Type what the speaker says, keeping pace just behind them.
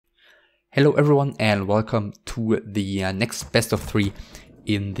Hello everyone and welcome to the next best of 3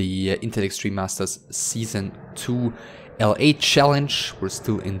 in the Intel Extreme Masters Season 2 L8 challenge. We're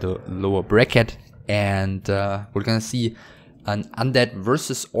still in the lower bracket and we're gonna see an Undead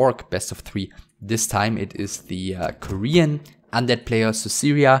versus Orc best of 3. This time it is the Korean Undead player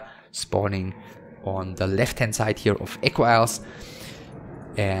Susiria spawning on the left hand side here of Echo Isles.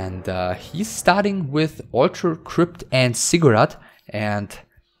 And he's starting with Altar, Crypt and Ziggurat, and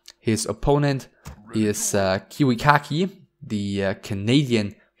his opponent is KiWiKaKi, the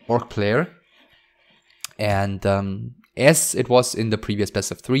Canadian Orc player. And as it was in the previous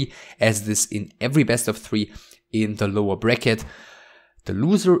best of 3, as this in every best of 3 in the lower bracket, the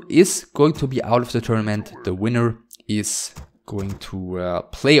loser is going to be out of the tournament. The winner is going to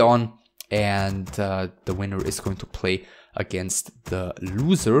play on, and the winner is going to play against the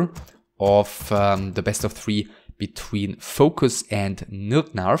loser of the best of 3 between Focus and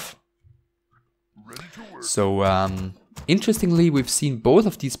Nilknarf. So interestingly, we've seen both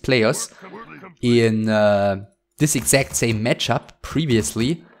of these players in this exact same matchup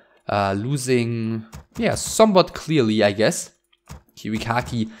previously, losing somewhat clearly, I guess.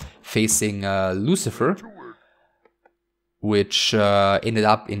 KiWiKaKi facing Lucifer, which ended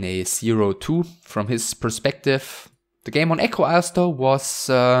up in a 0-2 from his perspective. The game on Echo Isles though was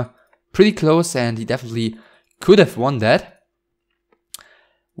pretty close, and he definitely could have won that.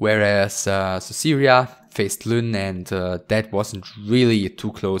 Whereas Susiria faced Lyn, and that wasn't really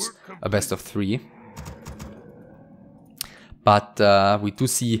too close a best of 3. But we do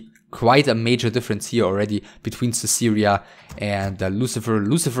see quite a major difference here already between Susiria and Lucifer.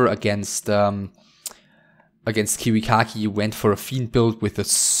 Lucifer against KiWiKaKi went for a Fiend build with a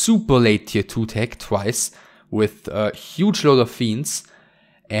super late tier 2 tech twice, with a huge load of Fiends.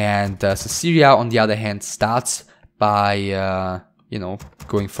 And Susiria, on the other hand, starts by,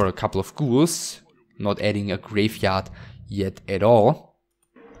 going for a couple of ghouls, not adding a graveyard yet at all.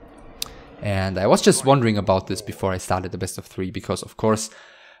 And I was just wondering about this before I started the best of 3, because of course,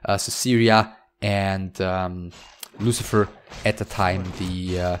 Susiria and Lucifer at the time,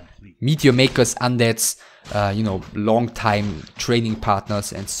 the Meteor Makers, Undeads, long time training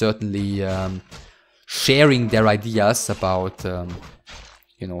partners, and certainly sharing their ideas about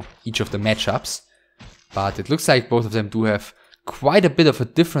each of the matchups. But it looks like both of them do have quite a bit of a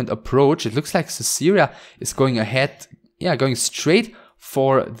different approach. It looks like Susiria is going ahead, going straight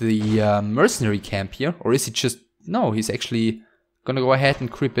for the mercenary camp here. Or is he just, no, he's actually gonna go ahead and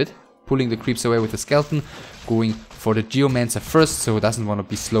creep it, pulling the creeps away with the skeleton, going for the Geomancer first, so it doesn't want to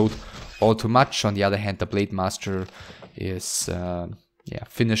be slowed all too much. On the other hand, the Blade Master is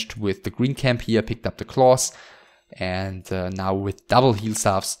finished with the green camp here, picked up the claws, and now with double heal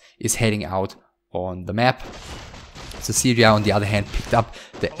salves is heading out on the map. Susiria, on the other hand, picked up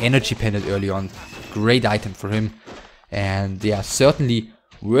the energy pendant early on. Great item for him, and certainly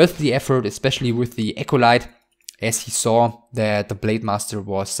worth the effort, especially with the Echo Light. As he saw that the Blade Master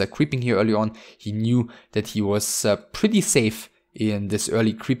was creeping here early on, he knew that he was pretty safe in this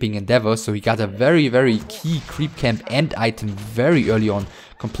early creeping endeavor, so he got a very, very key creep camp and item very early on,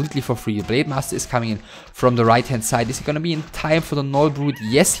 completely for free. The Blade Master is coming in from the right hand side. Is he gonna be in time for the Null Brood?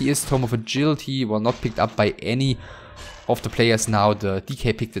 Yes, he is. Tome of Agility, well, not picked up by any of the players now. The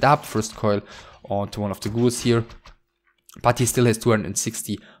DK picked it up, first coil onto one of the ghouls here, but he still has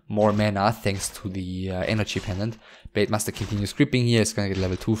 260 more mana thanks to the energy pendant. Blade Master continues creeping here. He's gonna get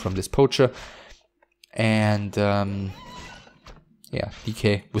level 2 from this poacher, and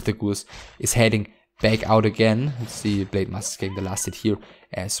DK with the ghouls is heading back out again. Let's see, Blade Master getting the last hit here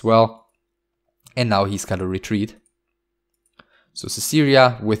as well, and now he's got to retreat. So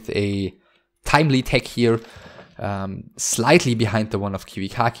Susiria with a timely tech here, slightly behind the one of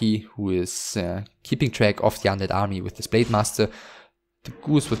KiWiKaKi, who is keeping track of the Undead army with this Blade Master. The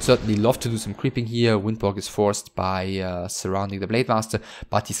ghouls would certainly love to do some creeping here. Windwalk is forced by surrounding the Blade Master,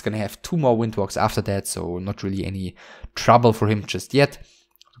 but he's gonna have 2 more Windwalks after that, so not really any trouble for him just yet.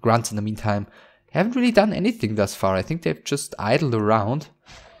 The Grunts in the meantime haven't really done anything thus far. I think they've just idled around.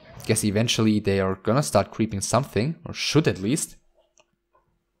 I guess eventually they are gonna start creeping something, or should at least.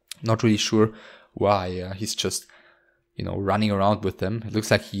 Not really sure why he's just, running around with them. It looks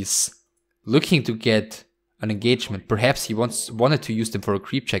like he's looking to get an engagement. Perhaps he wanted to use them for a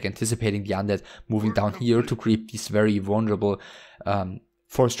creep check, anticipating the Undead moving down here to creep these very vulnerable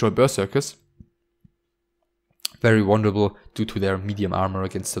Forest Troll Berserkers. Very vulnerable due to their medium armor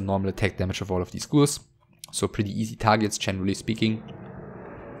against the normal attack damage of all of these ghouls. So pretty easy targets, generally speaking.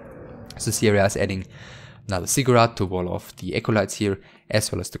 Susiria is adding another Ziggurat to wall off the Echo Lights here,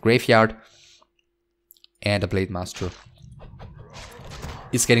 as well as the Graveyard. And a Blade Master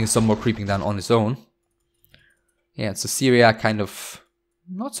is getting some more creeping done on his own. Yeah, and Susiria kind of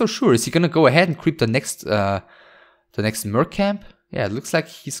not so sure. Is he gonna go ahead and creep the next Merc camp? Yeah, it looks like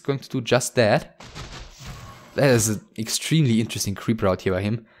he's going to do just that. That is an extremely interesting creep route here by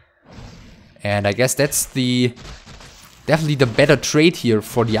him. And I guess that's definitely the better trade here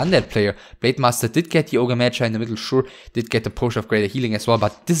for the Undead player. Blademaster did get the Ogre Magi in the middle, sure, did get the Potion of Greater Healing as well,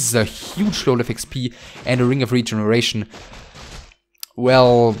 but this is a huge load of XP and a Ring of Regeneration.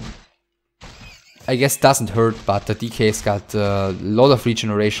 Well, I guess doesn't hurt, but the DK's got a lot of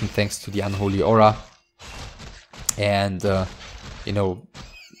regeneration thanks to the Unholy Aura. And, you know,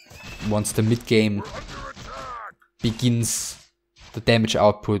 once the mid-game begins, the damage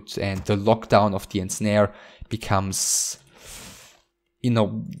output and the lockdown of the Ensnare becomes, you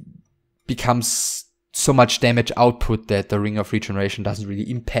know, so much damage output that the Ring of Regeneration doesn't really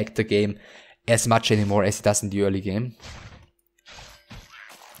impact the game as much anymore as it does in the early game.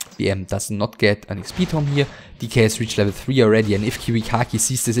 BM does not get an XP tome here. DK has reached level 3 already, and if KiWiKaKi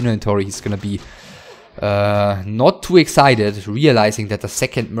sees this inventory, he's gonna be not too excited, realizing that the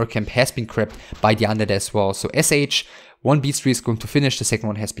second Mercamp has been crept by the Undead as well. So SH, one Beast Tree is going to finish, the second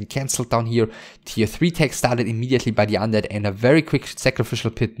one has been cancelled down here. Tier 3 tech started immediately by the Undead and a very quick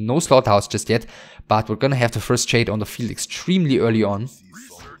Sacrificial Pit, no Slaughterhouse just yet, but we're gonna have the first Shade on the field extremely early on.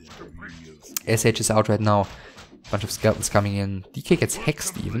 SH is out right now. Bunch of skeletons coming in. DK gets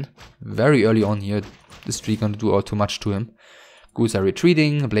hexed even. Very early on here. This tree gonna do all too much to him. Ghouls are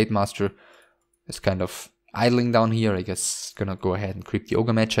retreating. Blademaster is kind of idling down here. I guess gonna go ahead and creep the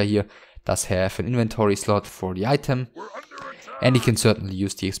Ogre Magi here. Does have an inventory slot for the item. And he can certainly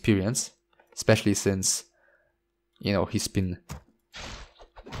use the experience. Especially since, you know, he's been...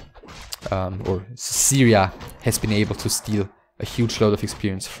 or Susiria has been able to steal a huge load of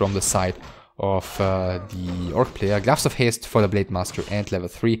experience from the side of the Orc player. Gloves of Haste for the Blademaster and level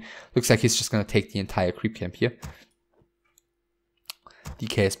 3. Looks like he's just gonna take the entire creep camp here.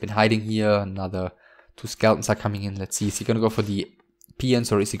 DK has been hiding here. Another 2 skeletons are coming in. Let's see, is he gonna go for the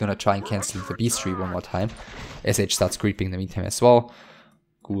Peons or is he gonna try and cancel the Beast Tree one more time? SH starts creeping in the meantime as well.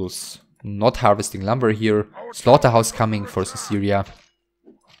 Ghouls not harvesting lumber here. Slaughterhouse coming for Susiria.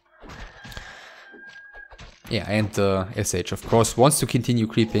 Yeah, and SH of course wants to continue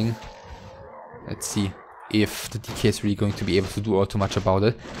creeping. Let's see if the DK is really going to be able to do all too much about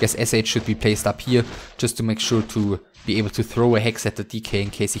it. I guess SH should be placed up here just to make sure to be able to throw a hex at the DK in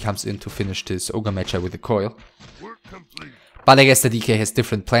case he comes in to finish this Ogre Magi with a coil. But I guess the DK has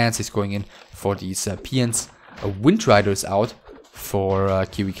different plans. He's going in for these Peons. A Wind Rider is out for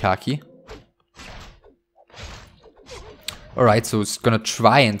KiWiKaKi. Alright, so it's gonna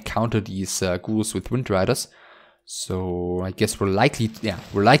try and counter these ghouls with Wind Riders. So I guess we're likely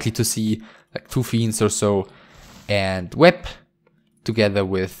to see like 2 Fiends or so, and Web together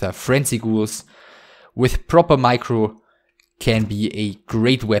with Frenzy Ghouls with proper micro can be a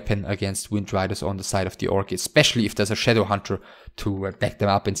great weapon against Wind Riders on the side of the Orc, especially if there's a Shadow Hunter to back them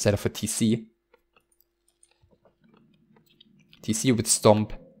up instead of a TC. TC with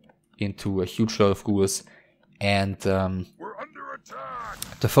Stomp into a huge load of Ghouls and the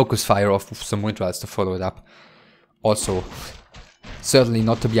Focus Fire of some Wind Riders to follow it up. Also, certainly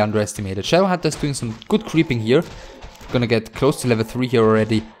not to be underestimated. Shadow Hunter is doing some good creeping here. Gonna get close to level 3 here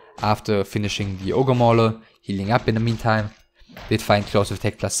already after finishing the Ogre Mauler, healing up in the meantime. Did find Claws of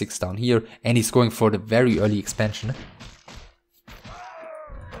Attack +6 down here, and he's going for the very early expansion.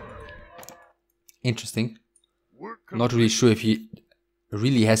 Interesting. Not really sure if he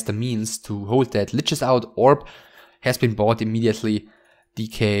really has the means to hold that. Lich is out, Orb has been bought immediately.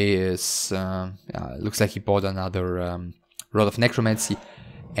 DK is, looks like he bought another Rod of Necromancy,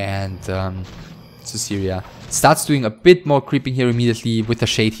 and Susiria starts doing a bit more creeping here immediately with the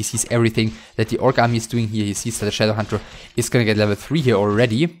Shade. He sees everything that the Orc army is doing here. He sees that the Shadow Hunter is gonna get level 3 here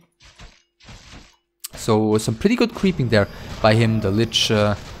already. So some pretty good creeping there by him. The Lich,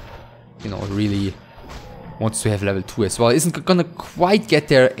 you know, really wants to have level 2 as well. Isn't gonna quite get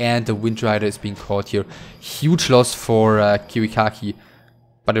there, and the Wind Rider is being caught here. Huge loss for KiWiKaKi,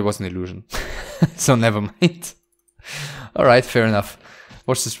 but it was an illusion. So never mind. Alright, fair enough.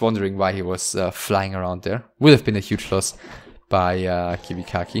 Was just wondering why he was flying around there. Would have been a huge loss by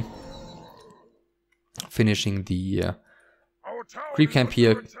KiWiKaKi. Finishing the creep camp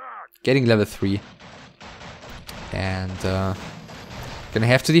here, getting level 3. And gonna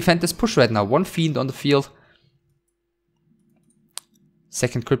have to defend this push right now. 1 Fiend on the field.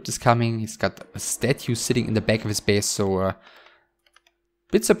 Second crypt is coming. He's got a statue sitting in the back of his base, so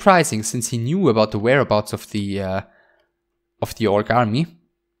bit surprising since he knew about the whereabouts of the Orc army.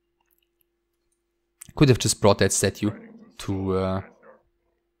 Could have just brought that statue to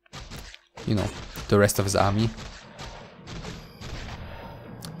you know, the rest of his army.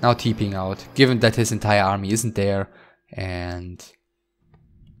 Now TPing out, given that his entire army isn't there, and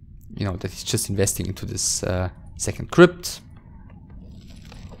you know, that he's just investing into this second crypt.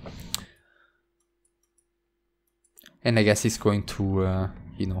 And I guess he's going to,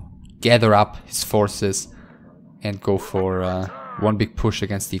 you know, gather up his forces and go for one big push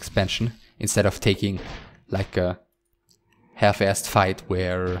against the expansion, instead of taking like a half-assed fight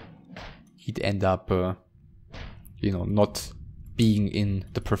where he'd end up, you know, not being in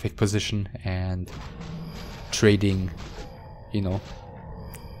the perfect position and trading, you know,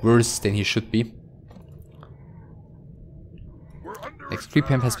 worse than he should be. Next creep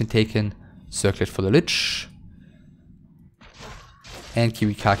camp has been taken, circlet for the Lich. And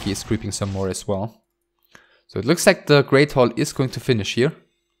KiWiKaKi is creeping some more as well. So it looks like the Great Hall is going to finish here.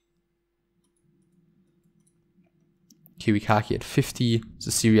 KiWiKaKi at 50,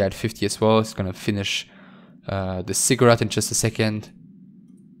 Susiria at 50 as well. He's gonna finish the Ziggurat in just a second.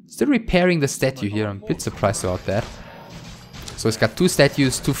 Still repairing the statue here, I'm a bit surprised about that. So he's got 2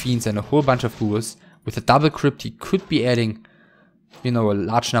 statues, 2 fiends and a whole bunch of ghouls. With a double crypt he could be adding, you know, a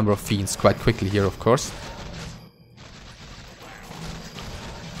large number of fiends quite quickly here, of course.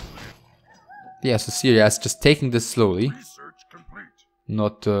 Yeah, so Susiria is just taking this slowly.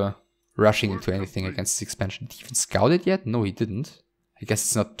 Not rushing into anything against this expansion. Did he even scout it yet? No, he didn't. I guess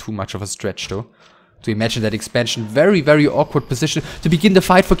it's not too much of a stretch though. To imagine that expansion. Very, very awkward position to begin the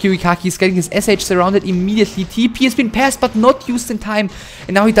fight for KiWiKaKi. He's getting his SH surrounded immediately. TP has been passed but not used in time.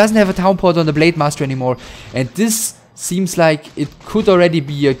 And now he doesn't have a town port on the Blade Master anymore. And this seems like it could already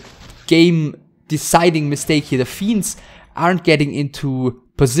be a game deciding mistake here. The Fiends aren't getting into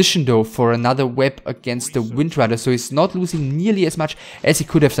position though for another web against the Windrider, so he's not losing nearly as much as he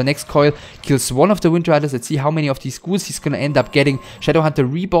could have. The next coil kills one of the Windriders. Let's see how many of these ghouls he's gonna end up getting. Shadowhunter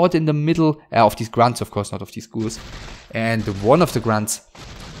rebought in the middle of these grunts, of course, not of these ghouls. And one of the grunts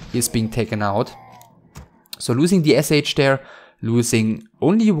is being taken out. So losing the SH there, losing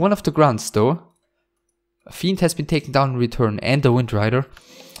only one of the grunts though. A Fiend has been taken down in return, and the Windrider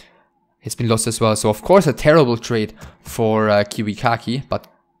has been lost as well. So of course a terrible trade for KiWiKaKi, but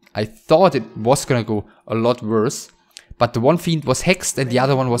I thought it was gonna go a lot worse. But the one Fiend was hexed and the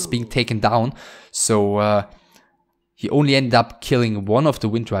other one was being taken down. So he only ended up killing one of the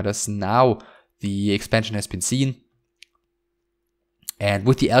Windriders. Now the expansion has been seen. And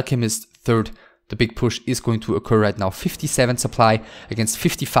with the Alchemist third, the big push is going to occur right now. 57 supply against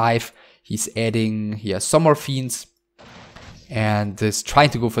 55. He's adding here some more Fiends. And is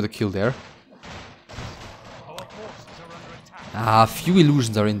trying to go for the kill there. A few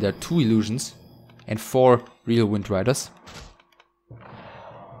illusions are in there, 2 illusions. And 4 real Windriders.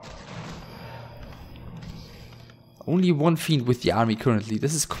 Only 1 Fiend with the army currently.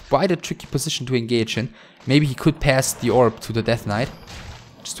 This is quite a tricky position to engage in. Maybe he could pass the orb to the Death Knight,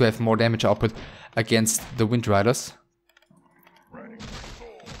 just to have more damage output against the Windriders.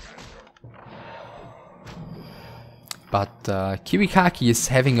 But KiWiKaKi is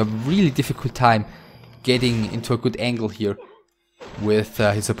having a really difficult time getting into a good angle here, with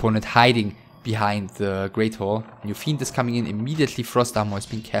his opponent hiding behind the Great Hall. New Fiend is coming in immediately. Frost Armor is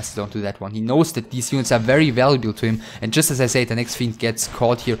being casted onto that one. He knows that these units are very valuable to him, and just as I say, the next Fiend gets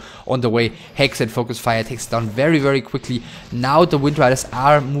caught here on the way. Hex and Focus Fire takes down very, very quickly. Now the Windriders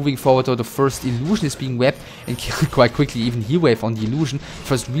are moving forward, though the first illusion is being webbed and killed quite quickly. Even Heal Wave on the illusion.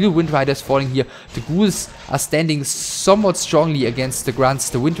 First real Windriders falling here. The Ghouls are standing somewhat strongly against the Grunts.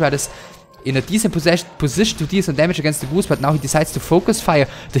 The Windriders in a decent position to deal some damage against the Ghouls, but now he decides to focus fire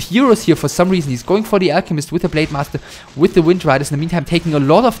the heroes here for some reason. He's going for the Alchemist with the Blade Master, with the Windriders. In the meantime, taking a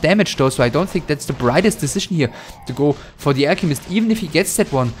lot of damage though, so I don't think that's the brightest decision here to go for the Alchemist, even if he gets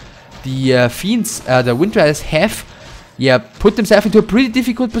that one. The Fiends, the Windriders have, put themselves into a pretty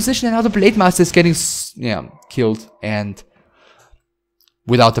difficult position, and now the Blade Master is getting, killed. And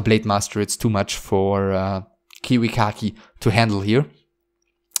without the Blade Master, it's too much for KiWiKaKi to handle here.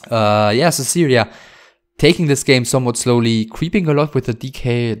 Susiria taking this game somewhat slowly, creeping a lot with the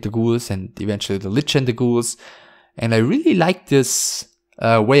DK, the Ghouls, and eventually the Lich and the Ghouls. And I really like this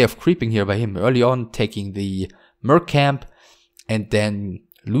way of creeping here by him. Early on, taking the Merc Camp, and then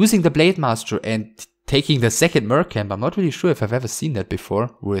losing the Blade Master and taking the second Merc Camp. I'm not really sure if I've ever seen that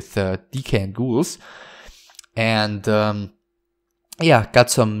before with DK and Ghouls. And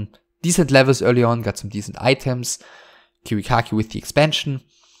got some decent levels early on, got some decent items. KiWiKaKi with the expansion.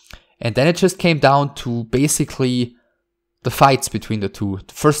 And then it just came down to basically the fights between the two.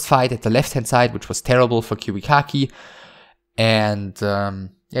 The first fight at the left-hand side, which was terrible for KiWiKaKi. And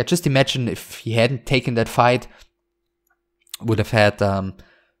just imagine if he hadn't taken that fight, would have had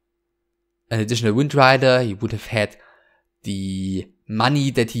an additional Wind Rider. He would have had the money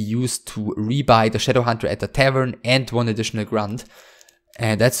that he used to rebuy the Shadow Hunter at the tavern and 1 additional grunt.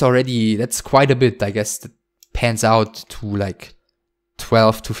 And that's quite a bit. I guess that pans out to like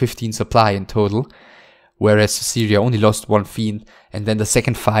 12 to 15 supply in total. Whereas Susiria only lost 1 fiend. And then the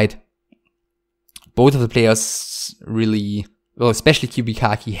second fight, both of the players really, well, especially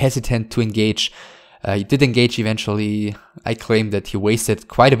KiWiKaKi, hesitant to engage. He did engage eventually. I claim that he wasted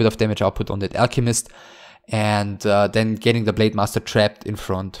quite a bit of damage output on that Alchemist. And then getting the Blade Master trapped in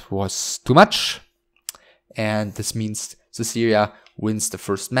front was too much. And this means Susiria wins the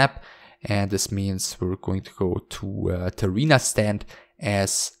first map. And this means we're going to go to Tarina stand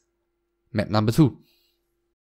as map number 2.